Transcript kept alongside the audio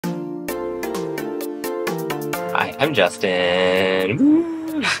I'm Justin.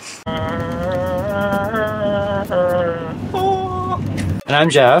 And I'm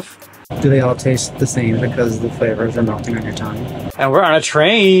Jeff. Do they all taste the same because the flavors are melting on your tongue? And we're on a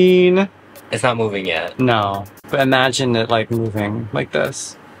train! It's not moving yet. No. But imagine it like moving like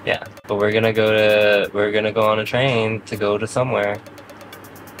this. Yeah. But we're gonna go on a train to go to somewhere.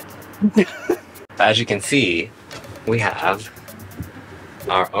 As you can see, we have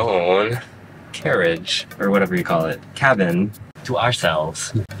our own carriage, or whatever you call it, cabin to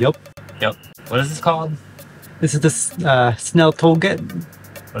ourselves. Yep. Yep. What is this called? This is the Snälltåget.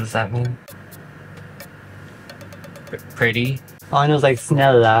 What does that mean? Pretty? All I know is like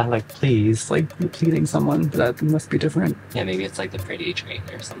snälla, like please, like you're pleading someone, but that must be different. Yeah, maybe it's like the pretty train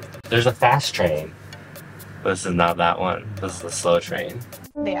or something. There's a fast train. But this is not that one. This is the slow train.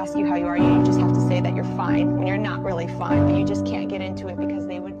 They ask you how you are, you just have to say that you're fine when you're not really fine, but you just can't get into it because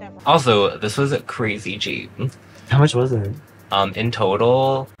they would never. Also, this was a crazy cheap. How much was it? In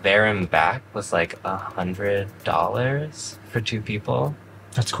total, there and back was like $100 for 2 people.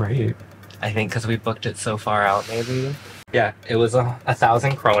 That's great. I think because we booked it so far out, maybe. Yeah, it was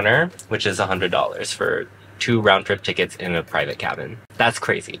 1,000 kroner, which is $100 for 2 round-trip tickets in a private cabin. That's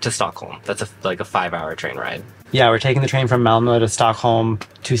crazy. To Stockholm. That's like a 5-hour train ride. Yeah, we're taking the train from Malmö to Stockholm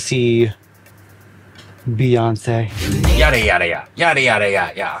to see Beyonce. Yada yada yada. Yada yada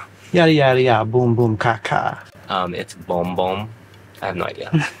yada yada. Yada yada yada. Boom boom kaka. It's boom boom. I have no idea.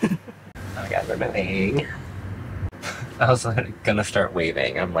 Oh my god, we're moving. I was gonna start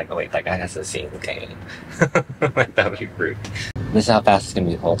waving. I'm like, oh wait, that guy has a scene. Okay. Like, that would be rude. This is how fast it's gonna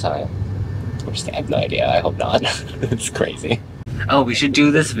be the whole time. I have no idea. I hope not. It's crazy. Oh, we should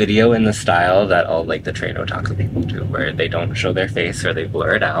do this video in the style that all like the train otaku people do, where they don't show their face or they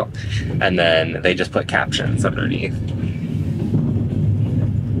blur it out, and then they just put captions underneath.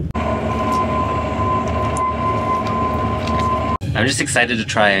 I'm just excited to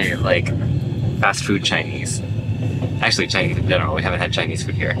try like fast food Chinese. Actually, Chinese in general. We haven't had Chinese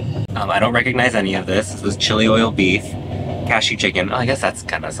food here. I don't recognize any of this. This was chili oil beef, cashew chicken. Oh, I guess that's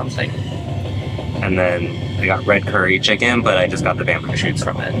kind of something. And then I got red curry chicken, but I just got the bamboo shoots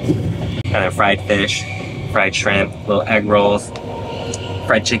from it. And then fried fish, fried shrimp, little egg rolls,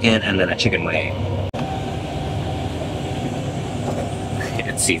 fried chicken, and then a chicken wing.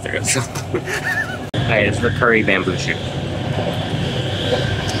 It's see-through. Alright, it's the curry bamboo shoot.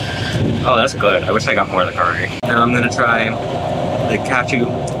 Oh, that's good. I wish I got more of the curry. Now I'm gonna try the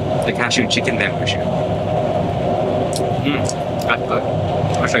cashew chicken bamboo shoot. That's good.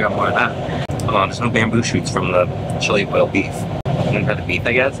 I wish I got more of that. Hold on, there's no bamboo shoots from the chili oil beef. I'm gonna try the beef,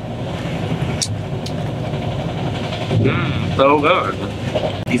 I guess. So good.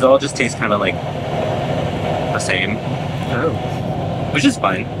 These all just taste kind of like the same. Oh. Which is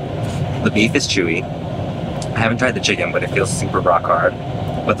fine. The beef is chewy. I haven't tried the chicken, but it feels super rock hard.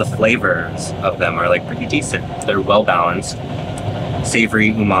 But the flavors of them are like pretty decent. They're well balanced. Savory,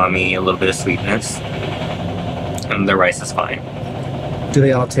 umami, a little bit of sweetness. And the rice is fine. Do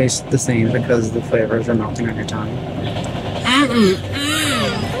they all taste the same because the flavors are melting on your tongue?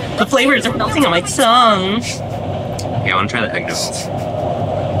 The flavors are melting on my tongue. Yeah, I want to try the egg noodles.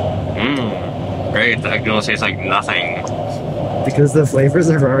 Great, the egg noodles taste like nothing. Because the flavors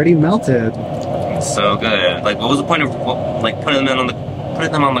have already melted. It's so good. Like, what was the point of like putting them on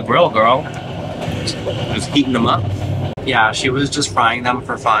the grill, girl? Just heating them up. Yeah, she was just frying them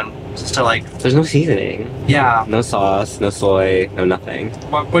for fun. Just to like... There's no seasoning. Yeah. No sauce, no soy, no nothing.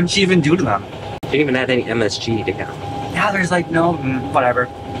 What did she even do to them? She didn't even add any MSG to count. Yeah, there's like no... whatever.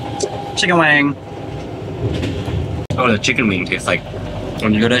 Chicken wing. Oh, the chicken wing tastes like...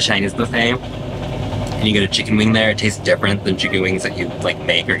 When you go to a Chinese buffet, and you get a chicken wing there, it tastes different than chicken wings that you like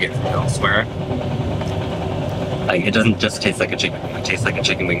make or get from elsewhere. Like, it doesn't just taste like a chicken wing, it tastes like a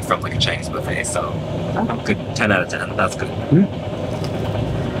chicken wing from like a Chinese buffet, so... Good, 10 out of 10, that's good.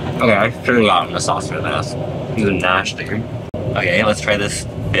 Okay, I should have gotten the sauce for this. This is nasty. Okay, let's try this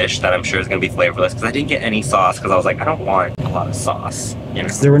fish that I'm sure is going to be flavorless, because I didn't get any sauce, because I was like, I don't want a lot of sauce. You know?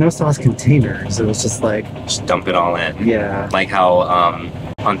 There were no sauce containers, it was just like... Just dump it all in. Yeah. Like how,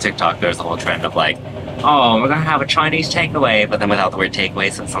 on TikTok, there's a whole trend of like, oh, we're gonna have a Chinese takeaway, but then without the word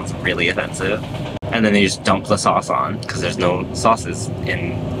takeaway, so it sounds really offensive. And then they just dump the sauce on, because there's no sauces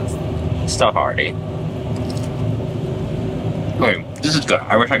in the stuff already. Okay, this is good.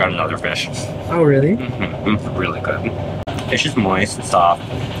 I wish I got another fish. Oh, really? It's really good. Fish is moist and soft.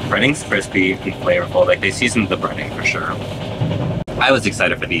 Breading's crispy and flavorful. Like, they seasoned the breading for sure. I was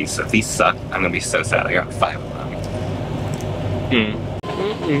excited for these, so if these suck, I'm gonna be so sad. I got 5 of them.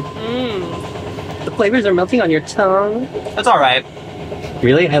 The flavors are melting on your tongue. That's alright.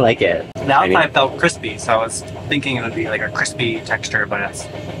 Really? I like it. The outside felt crispy, so I was thinking it would be like a crispy texture, but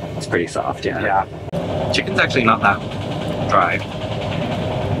It's pretty soft, yeah. yeah. Chicken's actually not that dry.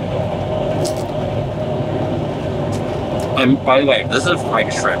 And by the way, this is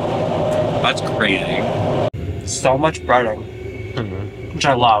fried shrimp. That's crazy. So much breading, which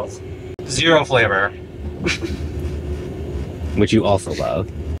I love. Zero flavor. Which you also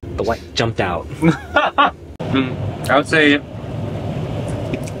love. The white jumped out. I would say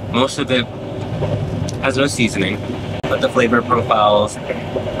most of it has no seasoning, but the flavor profiles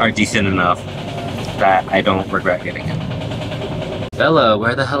are decent enough that I don't regret getting it. Bella,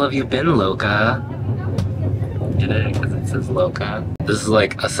 where the hell have you been, Loca? Did it? Because it says Loca. This is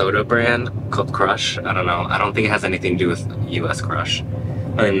like a soda brand called Crush. I don't know. I don't think it has anything to do with US Crush.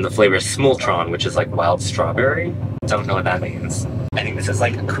 And the flavor is Smultron, which is like wild strawberry. Don't know what that means. I think this is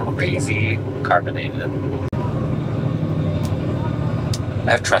like crazy carbonated.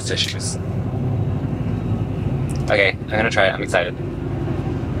 I have trust issues. Okay, I'm gonna try it. I'm excited.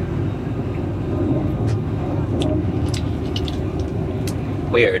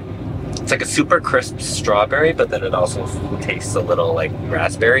 Weird. It's like a super crisp strawberry, but then it also tastes a little like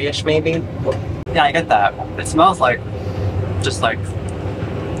raspberry-ish maybe. Yeah, I get that. It smells like just like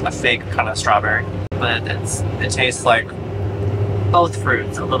a fake kind of strawberry, but it tastes like both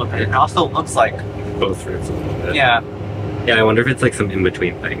fruits a little bit. It also looks like Both fruits a little bit. yeah. Yeah, I wonder if it's like some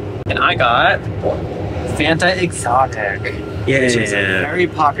in-between thing. And I got Fanta Exotic, which is a very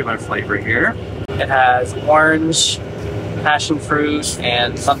popular flavor here. It has orange, passion fruit,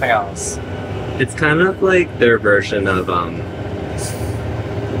 and something else. It's kind of like their version of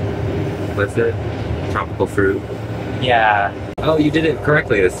what's it? Tropical fruit. Yeah. Oh, you did it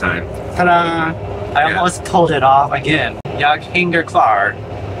correctly this time. Ta-da! I Yeah. almost pulled it off again. Jag hänger kvar.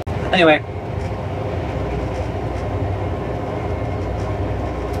 Anyway.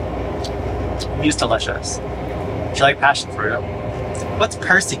 It's delicious. Do you like passion fruit? What's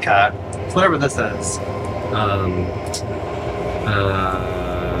Persica? Whatever this is.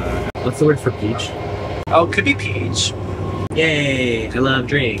 What's the word for peach? Oh, could be peach. Yay! I love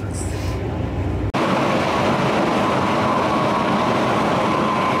drinks.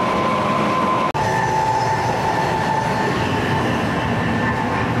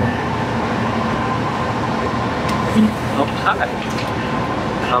 Oh, hi.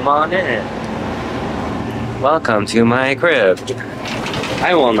 Come on in. Welcome to my crib.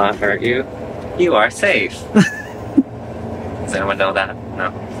 I will not hurt you. You are safe. Does anyone know that?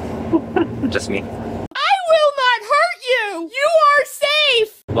 No. Just me. I will not hurt you! You are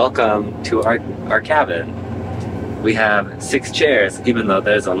safe! Welcome to our cabin. We have 6 chairs, even though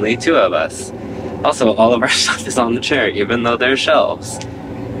there's only 2 of us. Also, all of our stuff is on the chair, even though there's shelves.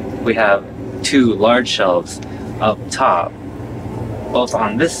 We have 2 large shelves up top, both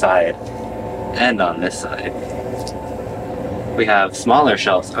on this side and on this side. We have smaller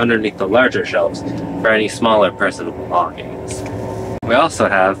shelves underneath the larger shelves for any smaller personal belongings. We also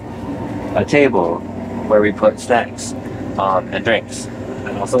have a table where we put snacks and drinks,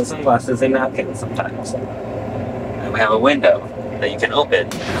 and also some glasses and napkins sometimes. And we have a window that you can open,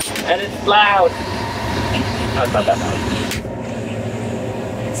 and it's loud! No, it's not that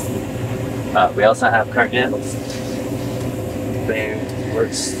loud. We also have curtains. They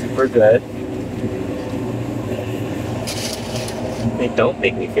work super good. They don't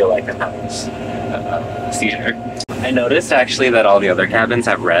make me feel like I'm having a seizure. I noticed actually that all the other cabins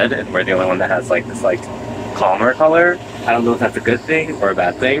have red, and we're the only one that has like this like calmer color. I don't know if that's a good thing or a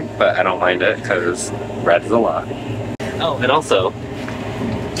bad thing, but I don't mind it because red is a lot. Oh, and also,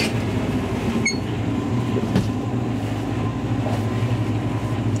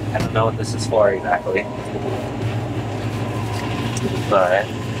 I don't know what this is for exactly, but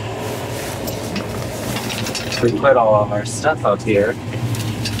we put all of our stuff out here.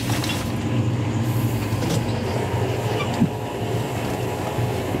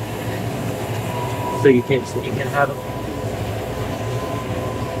 So you can have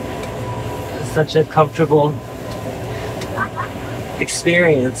such a comfortable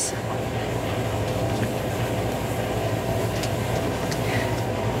experience.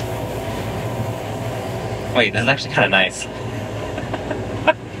 Wait, that's actually kind of nice.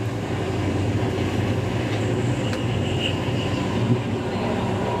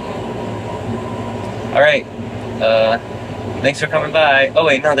 Alright, thanks for coming by. Oh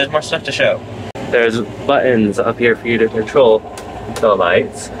wait, no, there's more stuff to show. There's buttons up here for you to control the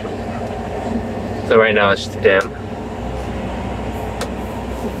lights. So right now it's just dim.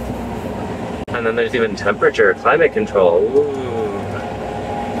 And then there's even temperature, climate control. Ooh.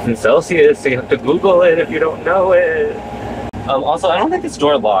 It's in Celsius, so you have to Google it if you don't know it. Also, I don't think this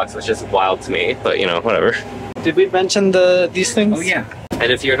door locks, which is wild to me, but you know, whatever. Did we mention these things? Oh yeah.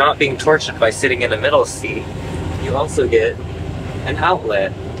 And if you're not being tortured by sitting in a middle seat, you also get an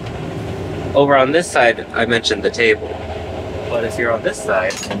outlet. Over on this side, I mentioned the table. But if you're on this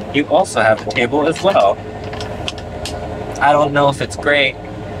side, you also have a table as well. I don't know if it's great.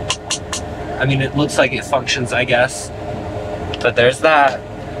 I mean, it looks like it functions, I guess. But there's that.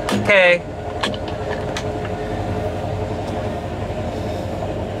 Okay.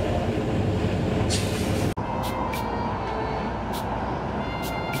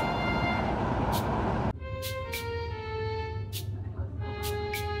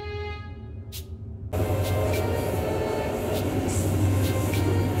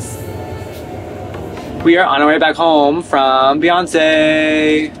 We are on our way back home from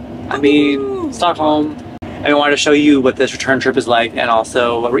Beyonce. Stockholm. And we wanted to show you what this return trip is like and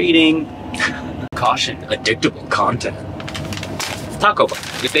also what we're eating. Caution, addictable content. Taco Bell.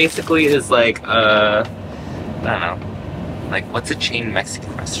 It basically is like, I don't know, like what's a chain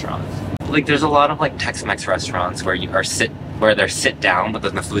Mexican restaurant? Like there's a lot of like Tex-Mex restaurants where they're sit down, but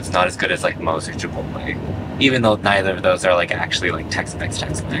then the food's not as good as like Moe's or Chipotle. Even though neither of those are like actually like Tex-Mex.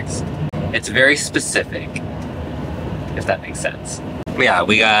 It's very specific, if that makes sense. Yeah,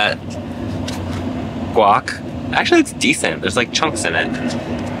 we got guac. Actually, it's decent. There's like chunks in it.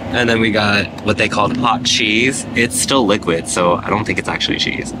 And then we got what they called hot cheese. It's still liquid, so I don't think it's actually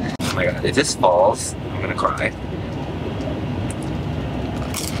cheese. Oh my god, if this falls, I'm gonna cry.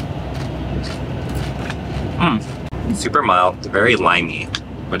 Super mild, very limey,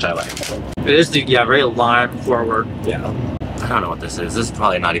 which I like. It is, very lime forward. Yeah. I don't know what this is. This is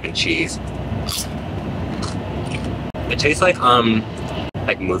probably not even cheese. It tastes like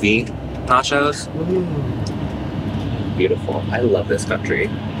movie nachos. Beautiful. I love this country.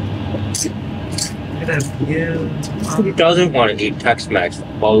 Look at that view. Who doesn't want to eat Tex-Mex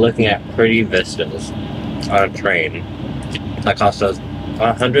while looking at pretty vistas on a train that cost us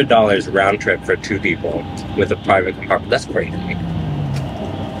 $100 round trip for 2 people with a private compartment? That's crazy.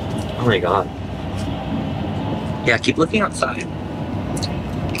 Oh my god. Yeah, keep looking outside.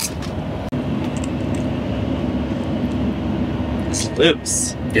 It's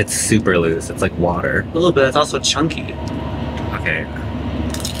loose. It's super loose. It's like water. A little bit. It's also chunky. Okay.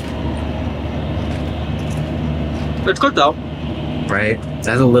 It's good though. Right? It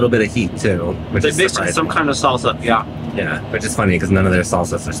has a little bit of heat too, which is They mixed surprising. some kind of salsa. Yeah. Yeah, which is funny because none of their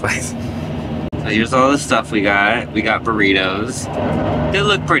salsas are spicy. So here's all the stuff we got. We got burritos. They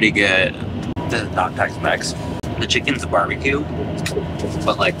look pretty good. This is not Tex-Mex. The chicken's barbecue,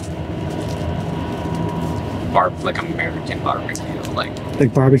 but like American barbecue,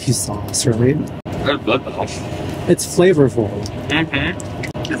 Like barbecue sauce, right? they're good though. It's flavorful.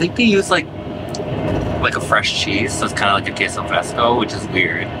 I think they use like a fresh cheese, so it's kind of like a queso fresco, which is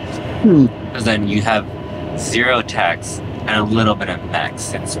weird. Because then you have zero Tex and a little bit of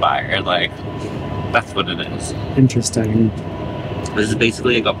Mex inspired. Like that's what it is. Interesting. This is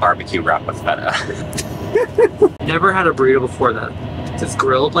basically like a barbecue wrap with feta. Never had a burrito before that it's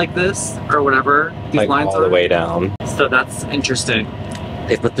grilled like this or whatever these Like lines all are. the way down. So that's interesting.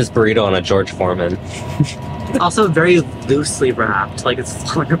 They put this burrito on a George Foreman. It's also very loosely wrapped, like it's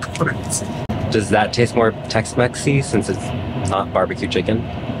falling apart. Does that taste more Tex-Mex-y since it's not barbecue chicken?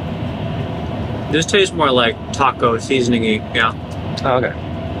 This tastes more like taco seasoning-y, yeah. Oh, okay.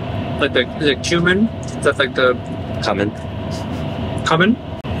 Like is it cumin? That's like the Cumin.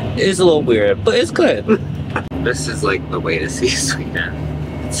 It is a little weird, but it's good. This is like the way to see Sweden.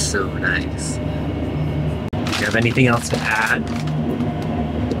 It's so nice. Do you have anything else to add?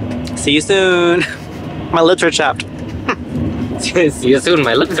 See you soon. My lips are chapped. See you soon,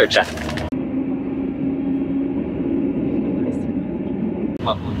 my lips are chapped.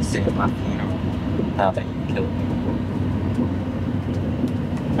 What will you say about funeral now that you killed me?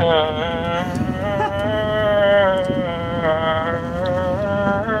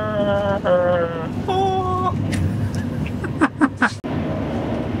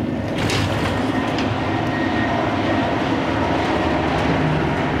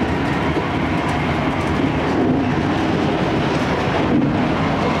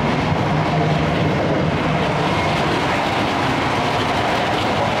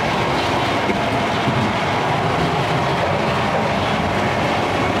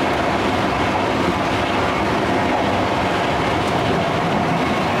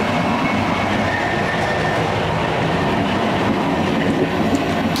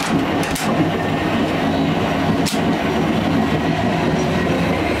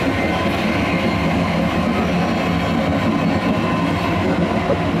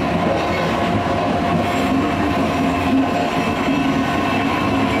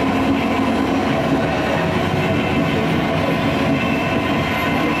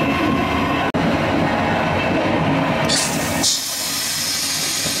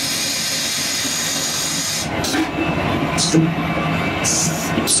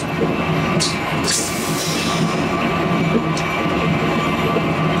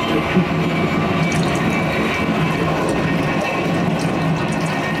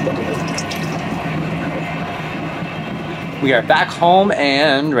 We are back home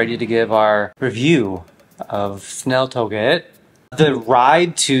and ready to give our review of Snälltåget. The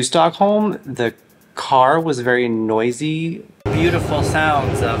ride to Stockholm, the car was very noisy. Beautiful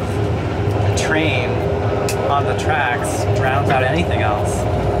sounds of the train on the tracks drowns out anything else.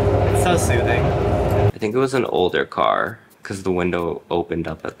 It's so soothing. I think it was an older car because the window opened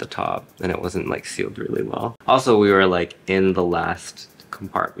up at the top and it wasn't like sealed really well. Also, we were like in the last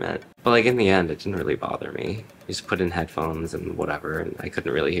compartment, but like in the end, it didn't really bother me. You just put in headphones and whatever, and I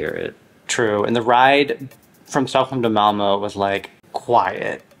couldn't really hear it. True, and the ride from Stockholm to Malmö was like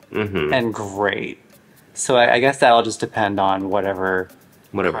quiet and great. So I guess that'll just depend on whatever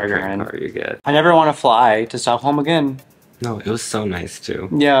car you get. I never want to fly to Stockholm again. No, it was so nice too.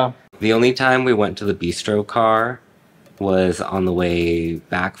 Yeah. The only time we went to the bistro car was on the way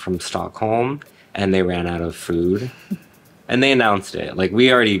back from Stockholm, and they ran out of food. And they announced it. Like,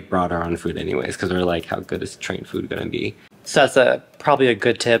 we already brought our own food anyways, because we were like, how good is train food gonna be? So that's probably a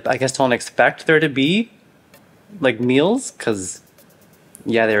good tip. I guess don't expect there to be, like, meals, because,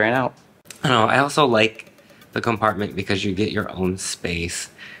 yeah, they ran out. I don't know, I also like the compartment because you get your own space.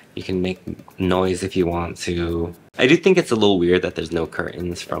 You can make noise if you want to. I do think it's a little weird that there's no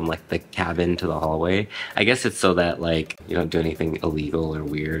curtains from like the cabin to the hallway. I guess it's so that like you don't do anything illegal or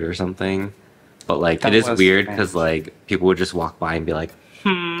weird or something. But like it is weird because like people would just walk by and be like,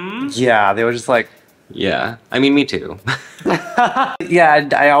 Yeah, they were just like, yeah. I mean, me too. yeah,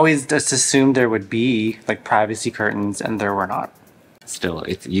 I always just assumed there would be like privacy curtains, and there were not. Still,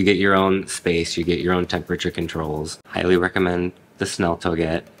 you get your own space, you get your own temperature controls. Highly recommend the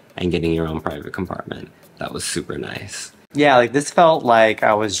Snälltåget and getting your own private compartment. That was super nice. Yeah, like this felt like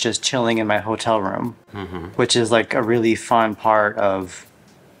I was just chilling in my hotel room, which is like a really fun part of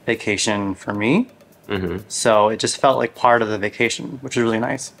vacation for me. So it just felt like part of the vacation, which is really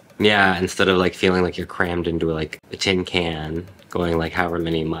nice. Yeah, instead of like feeling like you're crammed into like a tin can going like however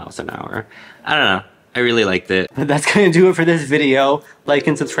many miles an hour. I don't know. I really liked it. That's gonna do it for this video. Like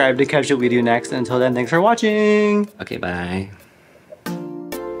and subscribe to catch what we do next. Until then, thanks for watching. Okay, bye.